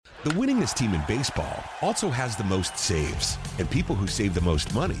The winningest team in baseball also has the most saves, and people who save the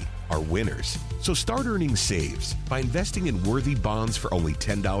most money are winners. So start earning saves by investing in worthy bonds for only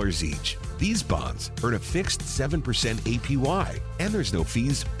 $10 each. These bonds earn a fixed 7% APY, and there's no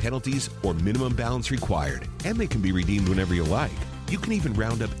fees, penalties, or minimum balance required, and they can be redeemed whenever you like. You can even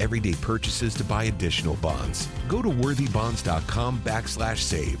round up everyday purchases to buy additional bonds. Go to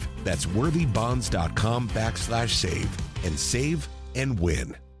worthybonds.com/save. That's worthybonds.com/save and save and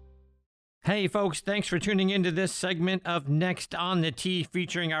win. Hey folks, thanks for tuning into this segment of Next on the Tee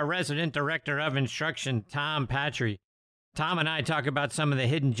featuring our resident director of instruction, Tom Patri. Tom and I talk about some of the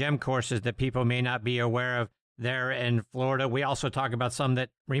hidden gem courses that people may not be aware of there in Florida. We also talk about some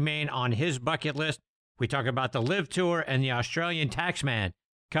that remain on his bucket list. We talk about the Live Tour and the Australian Taxman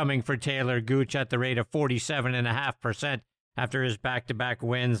coming for Talor Gooch at the rate of 47.5% after his back-to-back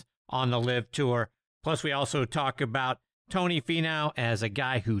wins on the Live Tour. Plus, we also talk about Tony Finau as a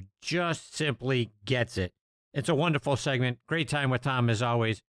guy who just simply gets it. It's a wonderful segment. Great time with Tom as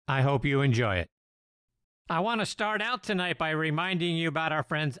always. I hope you enjoy it. I want to start out tonight by reminding you about our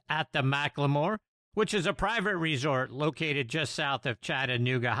friends at the Macklemore, which is a private resort located just south of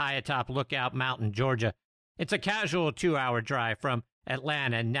Chattanooga, high atop Lookout Mountain, Georgia. It's a casual 2-hour drive from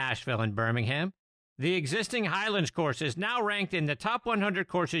Atlanta, Nashville, and Birmingham. The existing Highlands course is now ranked in the top 100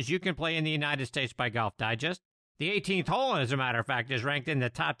 courses you can play in the United States by Golf Digest. The 18th hole, as a matter of fact, is ranked in the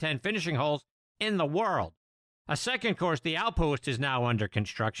top 10 finishing holes in the world. A second course, the Outpost, is now under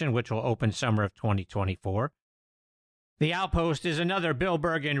construction, which will open summer of 2024. The Outpost is another Bill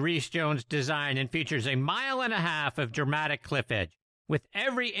Berg and Reese Jones design and features a 1.5 miles of dramatic cliff edge, with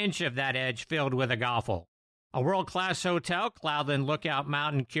every inch of that edge filled with a golf hole. A world-class hotel, Cloudland Lookout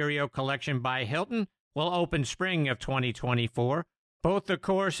Mountain Curio Collection by Hilton, will open spring of 2024. Both the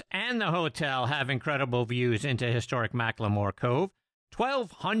course and the hotel have incredible views into historic Macklemore Cove,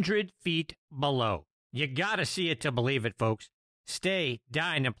 1,200 feet below. You gotta see it to believe it, folks. Stay,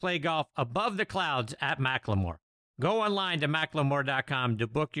 dine, and play golf above the clouds at Macklemore. Go online to macklemore.com to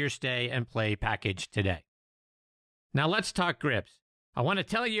book your stay and play package today. Now let's talk grips. I want to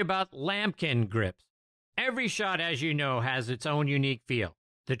tell you about Lambkin grips. Every shot, as you know, has its own unique feel.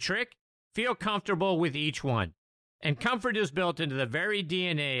 The trick? Feel comfortable with each one. And comfort is built into the very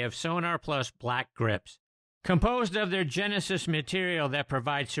DNA of Sonar Plus Black Grips. Composed of their Genesis material that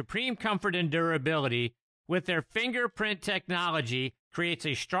provides supreme comfort and durability, with their fingerprint technology, creates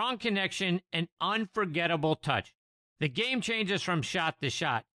a strong connection and unforgettable touch. The game changes from shot to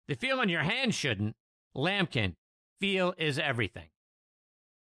shot. The feel in your hand shouldn't. Lambkin, feel is everything.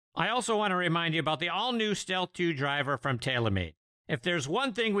 I also want to remind you about the all-new Stealth 2 driver from TaylorMade. If there's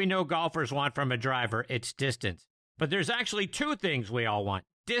one thing we know golfers want from a driver, it's distance. But there's actually two things we all want: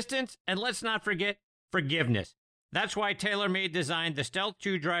 distance, and let's not forget, forgiveness. That's why TaylorMade designed the Stealth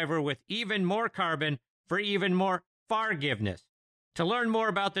 2 driver with even more carbon for even more forgiveness. To learn more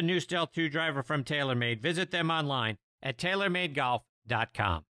about the new Stealth 2 driver from TaylorMade, visit them online at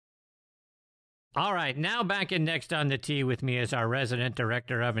TaylorMadeGolf.com. All right, now back in Next on the Tee with me is our resident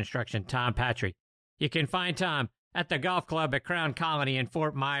director of instruction, Tom Patri. You can find Tom at the golf club at Crown Colony in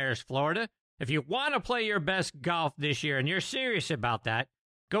Fort Myers, Florida. If you want to play your best golf this year and you're serious about that,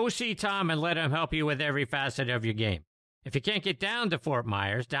 go see Tom and let him help you with every facet of your game. If you can't get down to Fort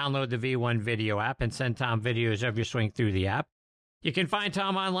Myers, download the V1 video app and send Tom videos of your swing through the app. You can find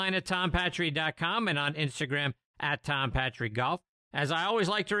Tom online at tompatri.com and on Instagram at TomPatriGolf. As I always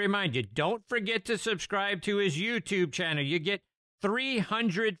like to remind you, don't forget to subscribe to his YouTube channel. You get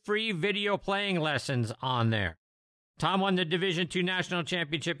 300 free video playing lessons on there. Tom won the Division II National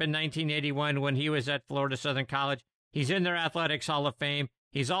Championship in 1981 when he was at Florida Southern College. He's in their Athletics Hall of Fame.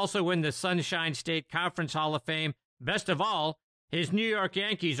 He's also in the Sunshine State Conference Hall of Fame. Best of all, his New York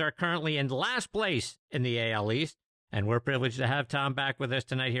Yankees are currently in last place in the AL East, and we're privileged to have Tom back with us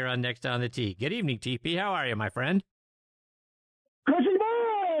tonight here on Next on the Tee. Good evening, TP. How are you, my friend? Chrissy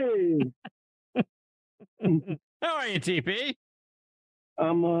boy! How are you, TP?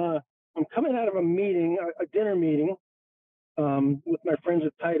 I'm coming out of a meeting, a dinner meeting, with my friends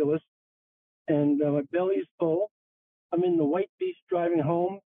at Titleist, and my belly's full. I'm in the White Beast driving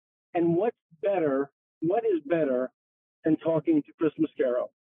home, and what is better than talking to Chris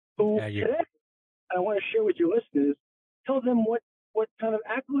Mascaro, who today, I want to share with your listeners, tell them what kind of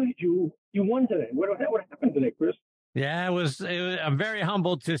accolade you won today. What happened today, Chris? Yeah, I'm very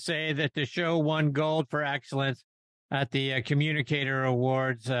humbled to say that the show won gold for excellence at the Communicator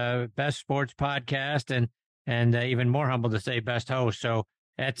Awards, Best Sports Podcast, and even more humbled to say Best Host. So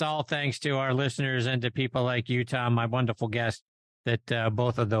it's all thanks to our listeners and to people like you, Tom, my wonderful guest, that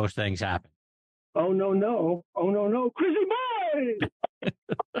both of those things happened. Oh, no. Chrissy boy!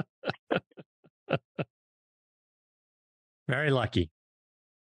 Very lucky.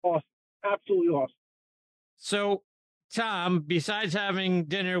 Awesome. Absolutely awesome. So, Tom, besides having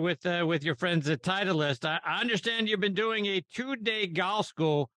dinner with your friends at Titleist, I understand you've been doing a 2-day golf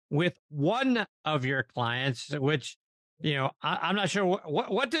school with one of your clients, which, I'm not sure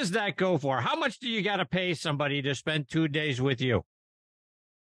what does that go for? How much do you got to pay somebody to spend 2 days with you?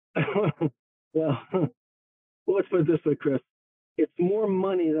 Well, let's put it this way, Chris. It's more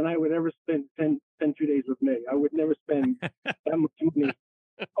money than I would ever spend 2 days with me. I would never spend that much money.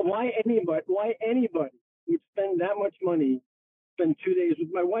 Why anybody would spend that much money, spend 2 days with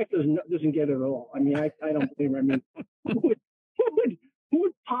my wife doesn't get it at all. I mean, I don't blame her. I mean, who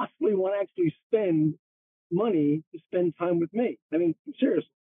would possibly want to actually spend money to spend time with me? I mean,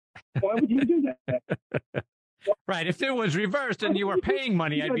 seriously, why would you do that? Right. If it was reversed and you were paying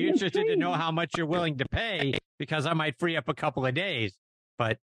money, I'd be interested to know how much you're willing to pay because I might free up a couple of days.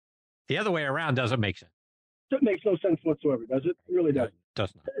 But the other way around doesn't make sense. It makes no sense whatsoever, does it? It really doesn't. It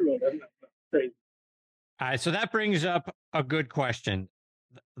does not. It really doesn't. Crazy. All right. So that brings up a good question.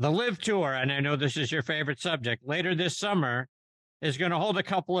 The Live Tour, and I know this is your favorite subject, later this summer is going to hold a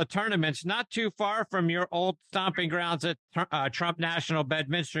couple of tournaments not too far from your old stomping grounds at Trump National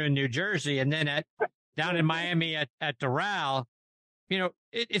Bedminster in New Jersey, and then down in Miami at Doral.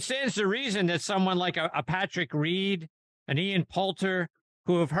 It stands to reason that someone like a Patrick Reed, an Ian Poulter,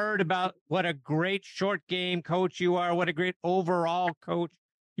 who have heard about what a great short game coach you are, what a great overall coach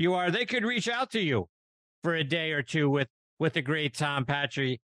you are, they could reach out to you for a day or two with the great Tom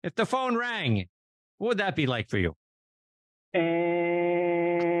Patri. If the phone rang, what would that be like for you?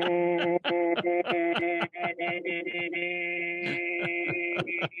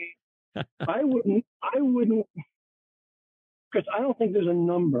 I wouldn't, because I don't think there's a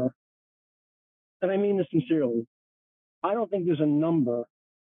number, and I mean this sincerely. I don't think there's a number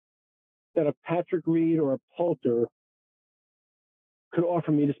that a Patrick Reed or a Poulter could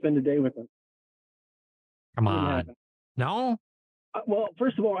offer me to spend a day with them. Come on. No? Well,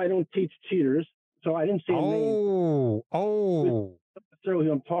 first of all, I don't teach cheaters, so I didn't say a name. Oh. That's necessarily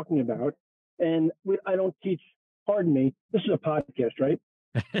who I'm talking about. And I don't teach, pardon me, this is a podcast, right?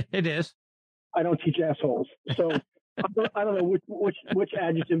 It is. I don't teach assholes. So I don't know which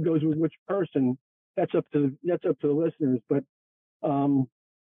adjective goes with which person. That's up to the listeners. But I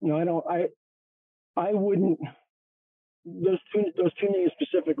wouldn't. Those two names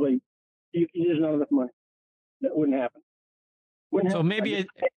specifically, there's not enough money. That wouldn't happen. So maybe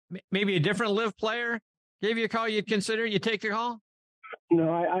a different Live player gave you a call. You'd consider. You take the call. No,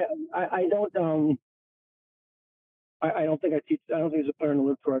 I don't. I don't think I teach. I don't think there's a player in the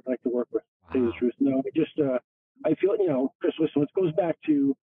Live Tour I'd like to work with. To tell you the truth, no. I feel, Chris, listen, it goes back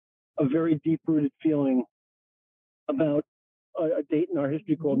to a very deep-rooted feeling about a date in our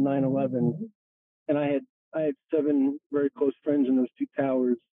history called 9/11, and I had 7 very close friends in those 2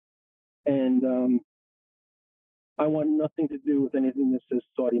 towers, and I want nothing to do with anything that says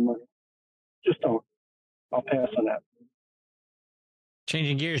Saudi money. Just don't. I'll pass on that.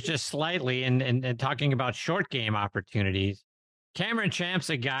 Changing gears just slightly and talking about short game opportunities. Cameron Champ's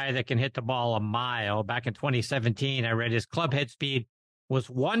a guy that can hit the ball a mile. Back in 2017, I read his club head speed was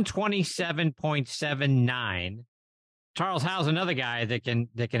 127.79. Charles Howell's another guy that can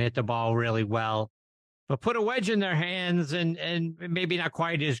hit the ball really well, but put a wedge in their hands and maybe not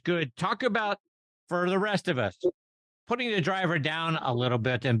quite as good. Talk about, for the rest of us, putting the driver down a little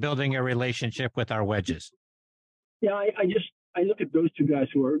bit and building a relationship with our wedges. Yeah, I look at those 2 guys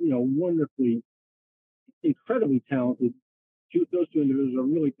who are, wonderfully, incredibly talented. Those 2 individuals are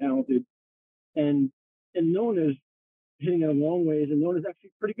really talented and known as hitting it a long ways and known as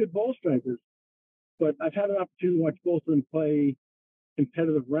actually pretty good ball strikers. But I've had an opportunity to watch both of them play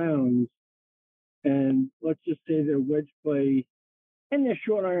competitive rounds, and let's just say their wedge play and their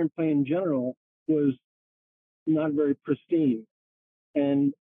short iron play in general was not very pristine.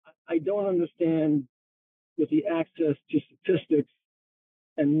 And I don't understand, with the access to statistics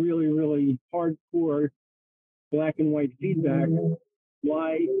and really, really hardcore black and white feedback,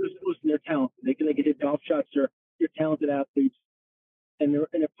 why, listen, they're talented. They can hit golf shots. They're talented athletes, and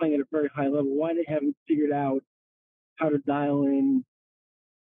they're playing at a very high level. Why they haven't figured out how to dial in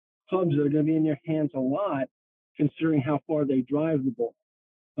clubs that are going to be in their hands a lot, considering how far they drive the ball.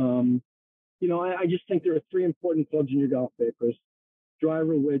 I just think there are 3 important clubs in your golf bag, Chris: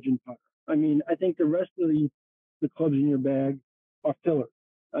 driver, wedge, and putter. I mean, I think the rest of the clubs in your bag are fillers.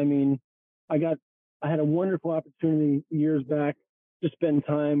 I mean, I had a wonderful opportunity years back to spend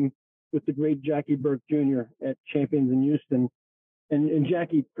time with the great Jackie Burke Jr. at Champions in Houston. And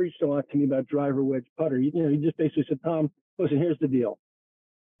Jackie preached a lot to me about driver, wedge, putter. He just basically said, Tom, listen, here's the deal.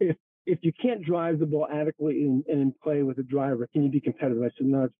 If if you can't drive the ball adequately and in play with a driver, can you be competitive? I said,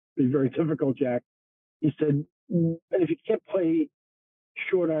 no, it's very difficult, Jack. He said, and if you can't play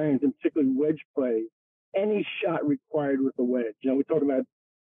short irons and particularly wedge play, any shot required with a wedge. We talk about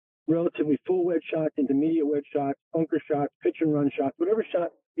relatively full wedge shots, intermediate wedge shots, bunker shots, pitch and run shots, whatever shot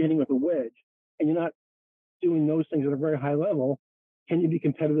you're hitting with a wedge, and you're not doing those things at a very high level, can you be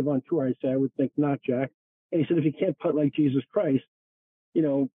competitive on tour? I said, I would think not, Jack. And he said, if you can't putt like Jesus Christ,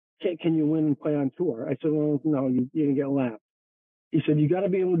 can you win and play on tour? I said, well, no, you're going to get lapped. He said, you got to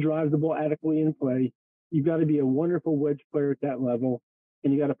be able to drive the ball adequately in play. You got to be a wonderful wedge player at that level,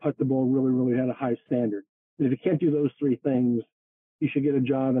 and you got to putt the ball really, really at a high standard. And if you can't do those three things, you should get a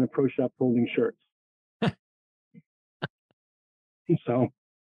job in a pro shop folding shirts. So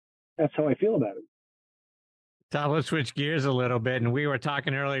that's how I feel about it. Tom, let's switch gears a little bit. And we were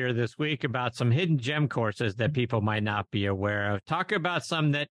talking earlier this week about some hidden gem courses that people might not be aware of. Talk about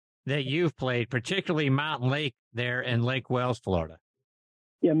some that you've played, particularly Mountain Lake there in Lake Wales, Florida.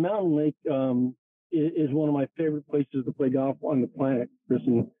 Yeah, Mountain Lake is one of my favorite places to play golf on the planet, Chris.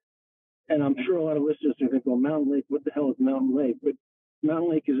 And I'm sure a lot of listeners are thinking, well, Mountain Lake, what the hell is Mountain Lake? But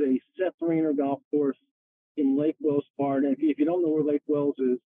Mountain Lake is a Seth Rayner golf course in Lake Wales, Florida. And if you don't know where Lake Wales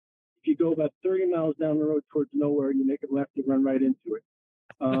is, if you go about 30 miles down the road towards nowhere and you make it left, you run right into it.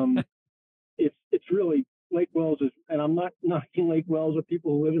 It's really, Lake Wales is, and I'm not knocking Lake Wales or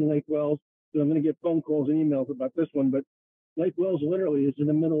people who live in Lake Wales, so I'm going to get phone calls and emails about this one, but Lake Wales literally is in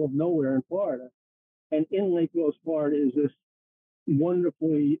the middle of nowhere in Florida. And in Lake Wales, Florida is this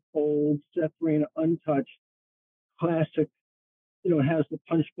wonderfully old Seth Rayner untouched classic. It has the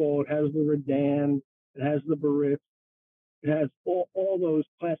punch bowl, it has the Redan, it has the Baritz, it has all those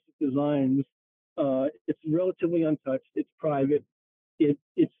classic designs. It's relatively untouched. It's private. It's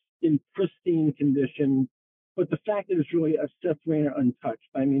in pristine condition. But the fact that it's really a Seth Rayner untouched,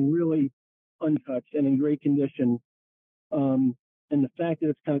 I mean, really untouched and in great condition. And the fact that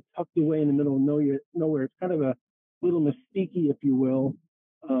it's kind of tucked away in the middle of nowhere, it's kind of a little mystique, if you will.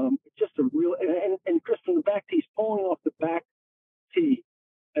 It's just a real, and Chris, from the back tee, he's pulling off the back tee.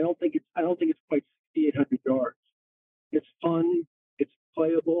 I don't think it's quite 6,800 yards. It's fun. It's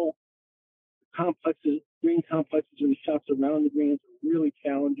playable. Green complexes and the shots around the greens are really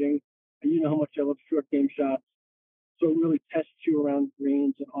challenging. And you know how much I love short game shots. So it really tests you around the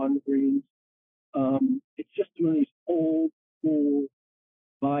greens and on the greens. It's just one of these old, cool,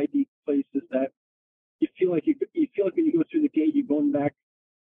 vibey places that you feel like when you go through the gate, you're going back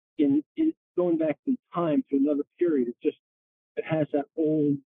in time to another period. It has that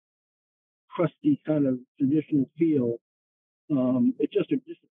old, crusty kind of traditional feel. It's just a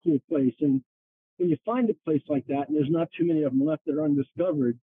cool place. And when you find a place like that, and there's not too many of them left that are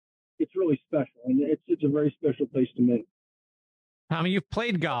undiscovered, it's really special. And it's a very special place to me. Tommy, you've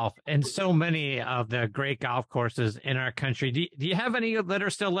played golf in so many of the great golf courses in our country. Do you have any that are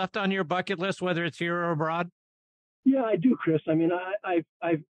still left on your bucket list, whether it's here or abroad? Yeah, I do, Chris. I mean, I've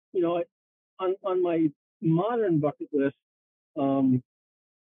on my modern bucket list,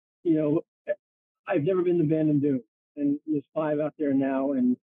 I've never been to Bandon Dunes, and there's 5 out there now,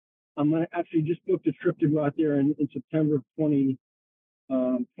 and I'm going to actually just booked a trip to go out there in September of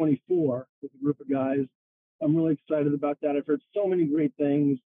 2024 with a group of guys. I'm really excited about that. I've heard so many great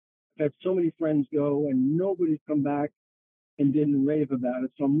things. I've had so many friends go, and nobody's come back and didn't rave about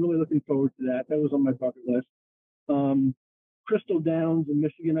it. So I'm really looking forward to that. That was on my bucket list. Crystal Downs in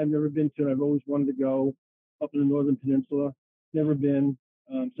Michigan, I've never been to. I've always wanted to go up in the Northern Peninsula. Never been.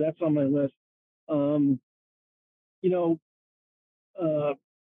 So that's on my list.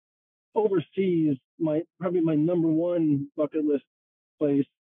 Overseas, probably my number one bucket list place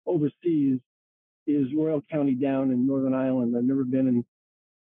overseas is Royal County Down in Northern Ireland. I've never been.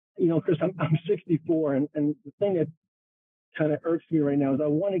 And Chris, I'm 64, and the thing that kind of irks me right now is I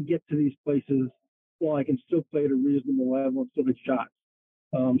want to get to these places while I can still play at a reasonable level and still hit shots.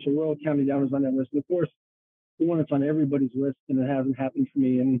 So Royal County Down is on that list. And of course, the one that's on everybody's list, and it hasn't happened for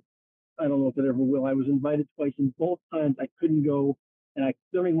me, and I don't know if it ever will. I was invited twice, and both times I couldn't go, and I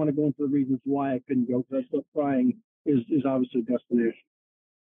don't even want to go into the reasons why I couldn't go because I still crying is obviously a destination.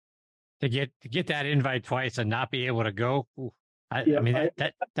 To get that invite twice and not be able to go, I mean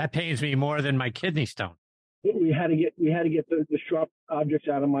that pains me more than my kidney stone. We had to get the sharp objects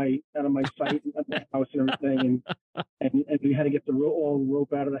out of my sight and the house and everything, and we had to get all the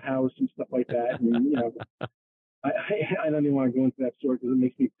rope out of the house and stuff like that. And I don't even want to go into that story because it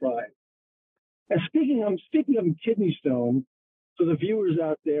makes me cry. And speaking of kidney stone, so the viewers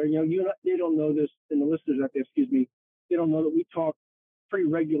out there, they don't know this, and the listeners out there, they don't know that we talk pretty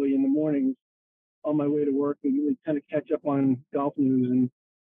regularly in the mornings on my way to work, and we kind of catch up on golf news.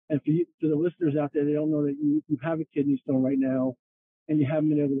 And for the listeners out there, they don't know that you have a kidney stone right now, and you haven't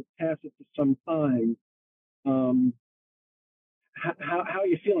been able to pass it for some time. How are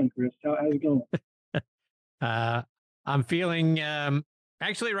you feeling, Chris? How's it going? I'm feeling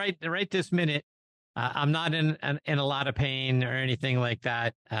actually right this minute. I'm not in a lot of pain or anything like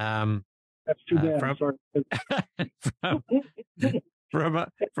that. That's too bad. From,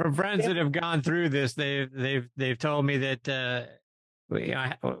 from friends that have gone through this, they've told me that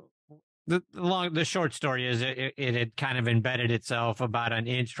the short story is it had kind of embedded itself about an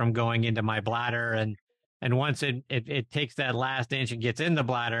inch from going into my bladder, and once it takes that last inch and gets in the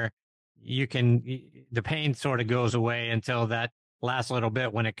bladder, the pain sort of goes away until that last little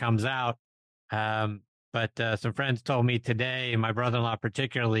bit when it comes out. But some friends told me today, my brother-in-law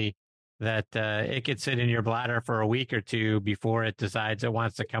particularly, that it could sit in your bladder for a week or two before it decides it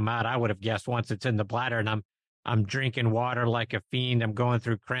wants to come out. I would have guessed once it's in the bladder, and I'm drinking water like a fiend. I'm going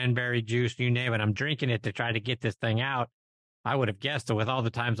through cranberry juice, you name it. I'm drinking it to try to get this thing out. I would have guessed that with all the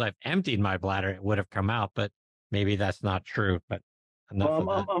times I've emptied my bladder, it would have come out, but maybe that's not true. But I'm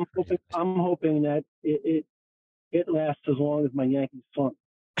hoping that it lasts as long as my Yankees funk.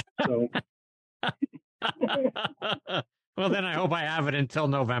 So. Well, then I hope I have it until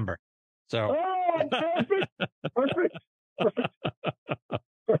November. So. Oh,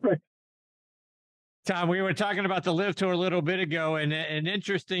 perfect. Tom, we were talking about the Live Tour a little bit ago, and an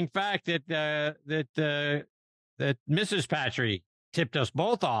interesting fact that Mrs. Patri tipped us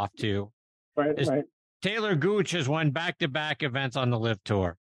both off to. Right. Talor Gooch has won back-to-back events on the Live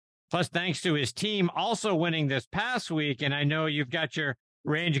Tour. Plus, thanks to his team also winning this past week, and I know you've got your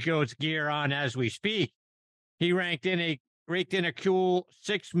Range Goats gear on as we speak. He raked in a cool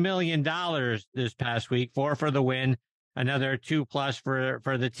 $6 million this past week, 4 for the win, another 2+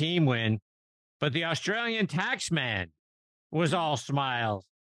 for the team win. But the Australian taxman was all smiles.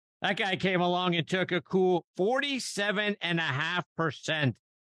 That guy came along and took a cool 47.5%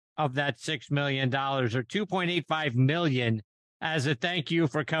 of that $6 million, or $2.85 million, as a thank you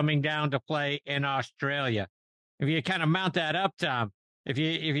for coming down to play in Australia. If you kind of mount that up, Tom,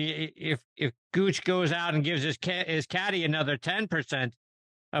 if Gooch goes out and gives his caddy another 10%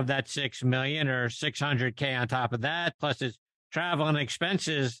 of that $6 million, or $600K on top of that, plus his travel and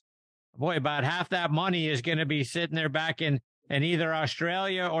expenses, boy, about half that money is going to be sitting there back in either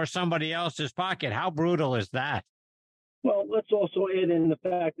Australia or somebody else's pocket. How brutal is that? Well, let's also add in the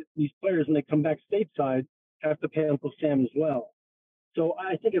fact that these players, when they come back stateside, have to pay Uncle Sam as well. So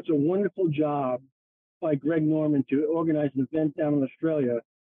I think it's a wonderful job by Greg Norman to organize an event down in Australia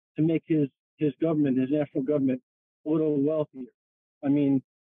to make his government, his national government, a little wealthier. I mean,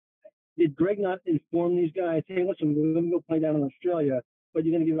 did Greg not inform these guys, hey, listen, we're going to go play down in Australia, but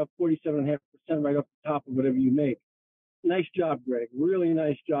you're going to give up 47.5% right off the top of whatever you make? Nice job, Greg. Really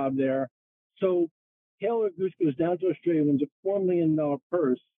nice job there. So Talor Gooch goes down to Australia, wins a $4 million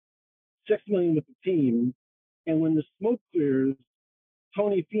purse, $6 million with the team, and when the smoke clears,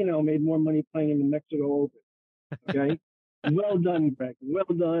 Tony Finau made more money playing in the Mexico Open. Okay? Well done, Greg. Well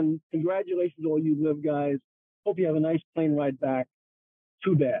done. Congratulations to all you Live guys. Hope you have a nice plane ride back.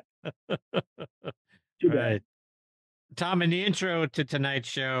 Too bad. Too bad. Right. Tom, in the intro to tonight's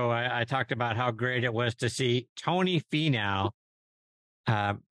show, I talked about how great it was to see Tony Finau,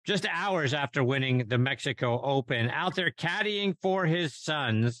 just hours after winning the Mexico Open, out there caddying for his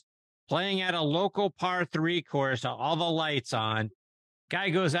sons, playing at a local par 3 course, all the lights on. Guy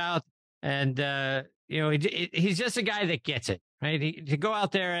goes out and, he's just a guy that gets it, right? To go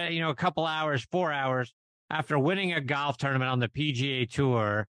out there, a couple hours, 4 hours after winning a golf tournament on the PGA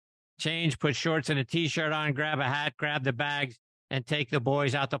Tour, change, put shorts and a T-shirt on, grab a hat, grab the bags, and take the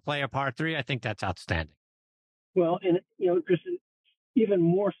boys out to play a par 3. I think that's outstanding. Well, and, Chris, even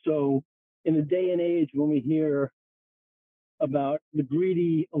more so in the day and age when we hear about the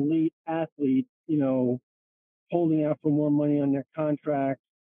greedy elite athlete, holding out for more money on their contracts.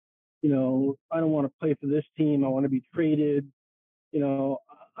 I don't want to play for this team. I want to be traded. I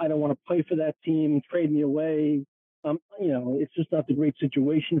don't want to play for that team. Trade me away. It's just not the great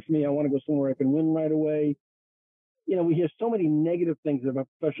situation for me. I want to go somewhere I can win right away. We hear so many negative things about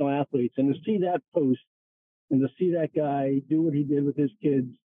professional athletes, and to see that post and to see that guy do what he did with his kids,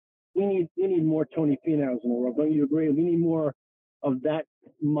 we need more Tony Finau's in the world. Don't you agree? We need more of that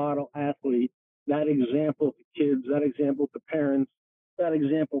model athlete, that example to kids, that example to parents, that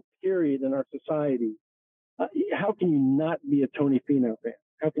example, period, in our society. How can you not be a Tony Finau fan?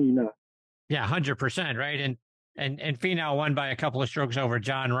 How can you not? Yeah, 100%, right? And Finau won by a couple of strokes over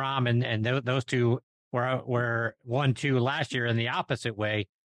John Rahm, and those two were 1-2 last year in the opposite way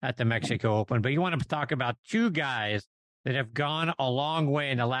at the Mexico Open. But you want to talk about two guys that have gone a long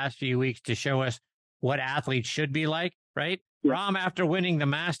way in the last few weeks to show us what athletes should be like, right? Yeah. Rahm, after winning the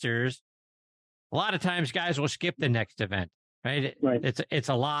Masters, a lot of times guys will skip the next event, right? Right. It's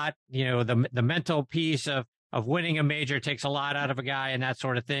a lot, the mental piece of winning a major takes a lot out of a guy and that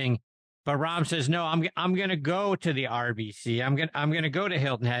sort of thing. But Rahm says, no, I'm going to go to the RBC. I'm going to go to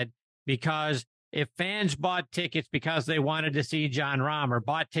Hilton Head, because if fans bought tickets because they wanted to see Jon Rahm, or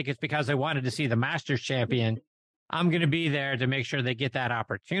bought tickets because they wanted to see the Masters champion, I'm going to be there to make sure they get that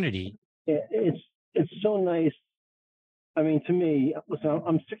opportunity. Yeah, it's so nice. I mean, to me, listen,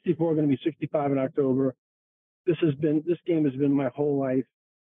 I'm 64, going to be 65 in October. This game has been my whole life.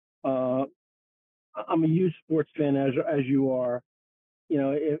 I'm a huge sports fan, as you are.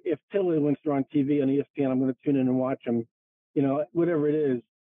 If Tiddlywinks are on TV on ESPN, I'm going to tune in and watch them. Whatever it is.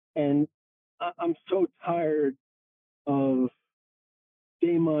 And I'm so tired of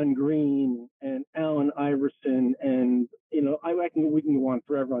Damon Green and Allen Iverson, and we can go on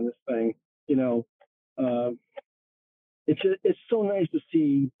forever on this thing. It's so nice to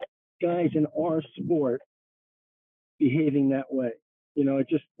see guys in our sport behaving that way.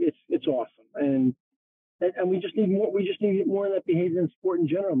 It's awesome, and we just need more. We just need more of that behavior in sport in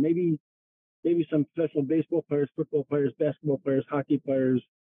general. Maybe some professional baseball players, football players, basketball players, hockey players,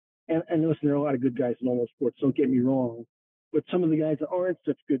 and listen, there are a lot of good guys in all those sports. Don't get me wrong, but some of the guys that aren't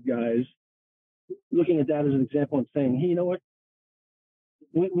such good guys, looking at that as an example and saying, hey, you know what?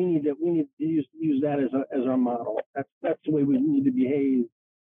 We need to use that as our model. That's the way we need to behave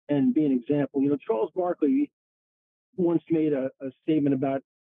and be an example. Charles Barkley once made a statement about,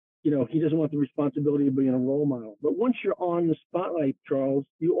 he doesn't want the responsibility of being a role model. But once you're on the spotlight, Charles,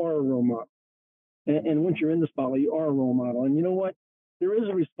 you are a role model. And once you're in the spotlight, you are a role model. And you know what? There is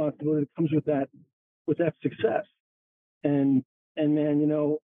a responsibility that comes with that success. And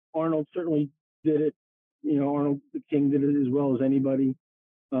man, Arnold certainly did it. Arnold the King did it as well as anybody.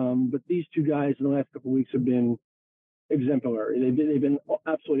 But these two guys in the last couple of weeks have been exemplary. They've been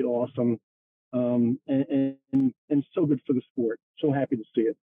absolutely awesome, and so good for the sport. So happy to see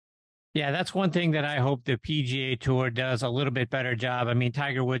it. Yeah, that's one thing that I hope the PGA Tour does a little bit better job. I mean,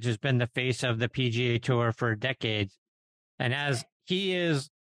 Tiger Woods has been the face of the PGA Tour for decades. And as he is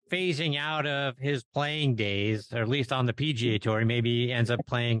phasing out of his playing days, or at least on the PGA Tour, maybe he ends up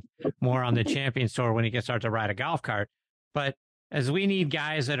playing more on the Champions Tour when he can start to ride a golf cart. But as we need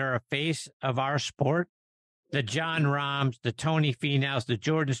guys that are a face of our sport, the Jon Rahms, the Tony Finau's, the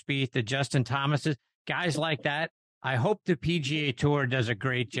Jordan Spieth, the Justin Thomases, guys like that, I hope the PGA Tour does a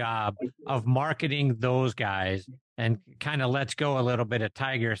great job of marketing those guys and kind of lets go a little bit of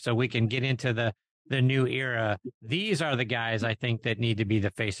Tiger so we can get into the new era. These are the guys I think that need to be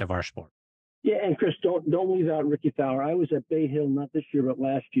the face of our sport. Yeah, and Chris, don't leave out Ricky Fowler. I was at Bay Hill not this year but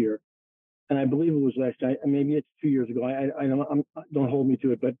last year, and I believe it was last year. Maybe it's 2 years ago. I don't hold me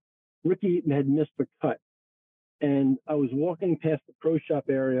to it, but Ricky had missed the cut, and I was walking past the pro shop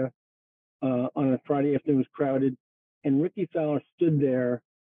area on a Friday afternoon. It was crowded. And Ricky Fowler stood there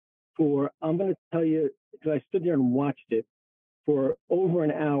for, I'm going to tell you, because I stood there and watched it for over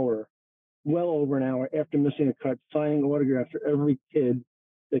an hour, well over an hour after missing a cut, signing autographs for every kid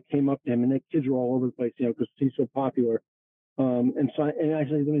that came up to him. And the kids were all over the place, because he's so popular. And I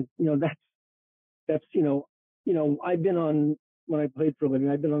said, that's, I've been on, when I played for a living,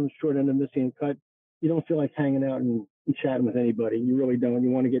 I've been on the short end of missing a cut. You don't feel like hanging out and chatting with anybody. You really don't.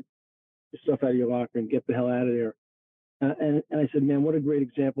 You want to get your stuff out of your locker and get the hell out of there. And I said, man, what a great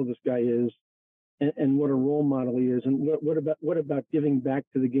example this guy is, and what a role model he is, and what about giving back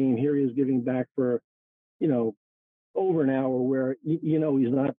to the game? Here he is giving back for, over an hour, where he's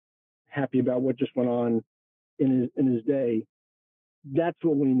not happy about what just went on in his day. That's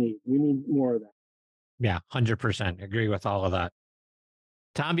what we need. We need more of that. Yeah, 100%. Agree with all of that.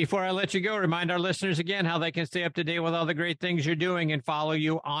 Tom, before I let you go, remind our listeners again how they can stay up to date with all the great things you're doing and follow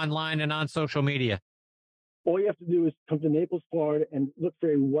you online and on social media. All you have to do is come to Naples, Florida, and look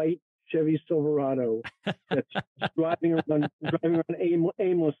for a white Chevy Silverado that's driving around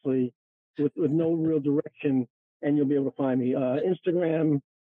aimlessly with no real direction, and you'll be able to find me. Instagram,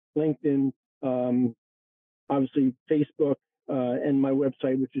 LinkedIn, obviously Facebook, and my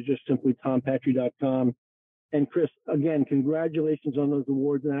website, which is just simply tompatri.com. And Chris, again, congratulations on those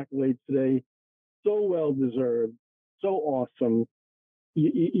awards and accolades today. So well deserved, so awesome.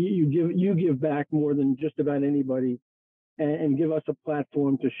 You give back more than just about anybody, and give us a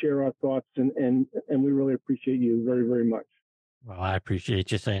platform to share our thoughts, and we really appreciate you very, very much. Well, I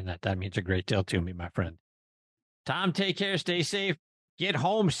appreciate you saying that. That means a great deal to me, my friend. Tom, take care, stay safe, get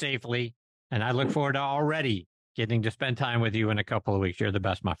home safely, and I look forward to already getting to spend time with you in a couple of weeks. You're the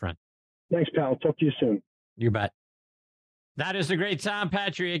best, my friend. Thanks, pal. Talk to you soon. You bet. That is the great Tom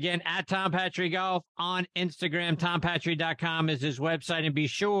Patri again, at Tom Patri Golf on Instagram. TomPatri.com is his website, and be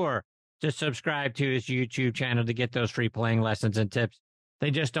sure to subscribe to his YouTube channel to get those free playing lessons and tips.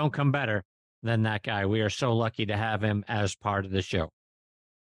 They just don't come better than that guy. We are so lucky to have him as part of the show.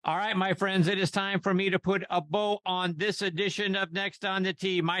 All right, my friends, it is time for me to put a bow on this edition of Next on the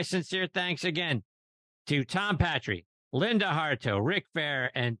Tee. My sincere thanks again to Tom Patri, Linda Harto, Rick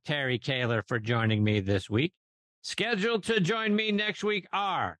Fair, and Terry Kaler for joining me this week. Scheduled to join me next week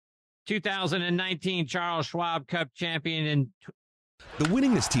are 2019 Charles Schwab Cup champion and The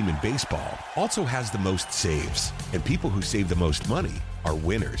winningest team in baseball also has the most saves, and people who save the most money are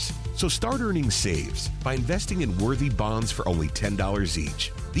winners. So start earning saves by investing in worthy bonds for only $10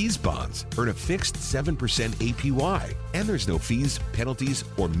 each. These bonds earn a fixed 7% APY, and there's no fees, penalties,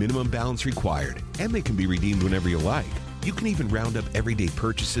 or minimum balance required, and they can be redeemed whenever you like. You can even round up everyday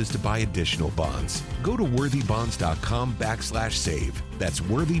purchases to buy additional bonds. Go to worthybonds.com/save. That's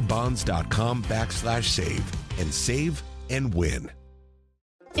worthybonds.com/save and save and win.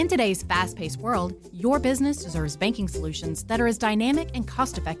 In today's fast-paced world, your business deserves banking solutions that are as dynamic and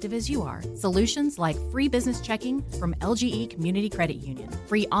cost-effective as you are. Solutions like free business checking from LGE Community Credit Union,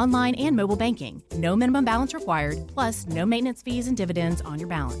 free online and mobile banking, no minimum balance required, plus no maintenance fees and dividends on your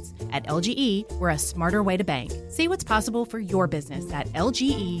balance. At LGE, we're a smarter way to bank. See what's possible for your business at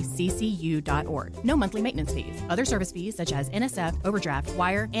lgeccu.org. No monthly maintenance fees. Other service fees such as NSF, overdraft,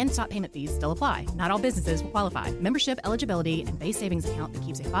 wire, and stop payment fees still apply. Not all businesses will qualify. Membership eligibility and base savings account that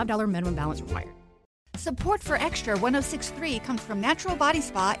keeps a $5 minimum balance required. Support for Extra 106.3 comes from Natural Body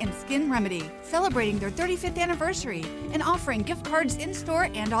Spa and Skin Remedy, celebrating their 35th anniversary and offering gift cards in-store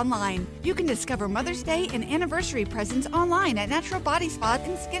and online. You can discover Mother's Day and anniversary presents online at Natural Body Spa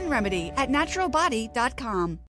and Skin Remedy at naturalbody.com.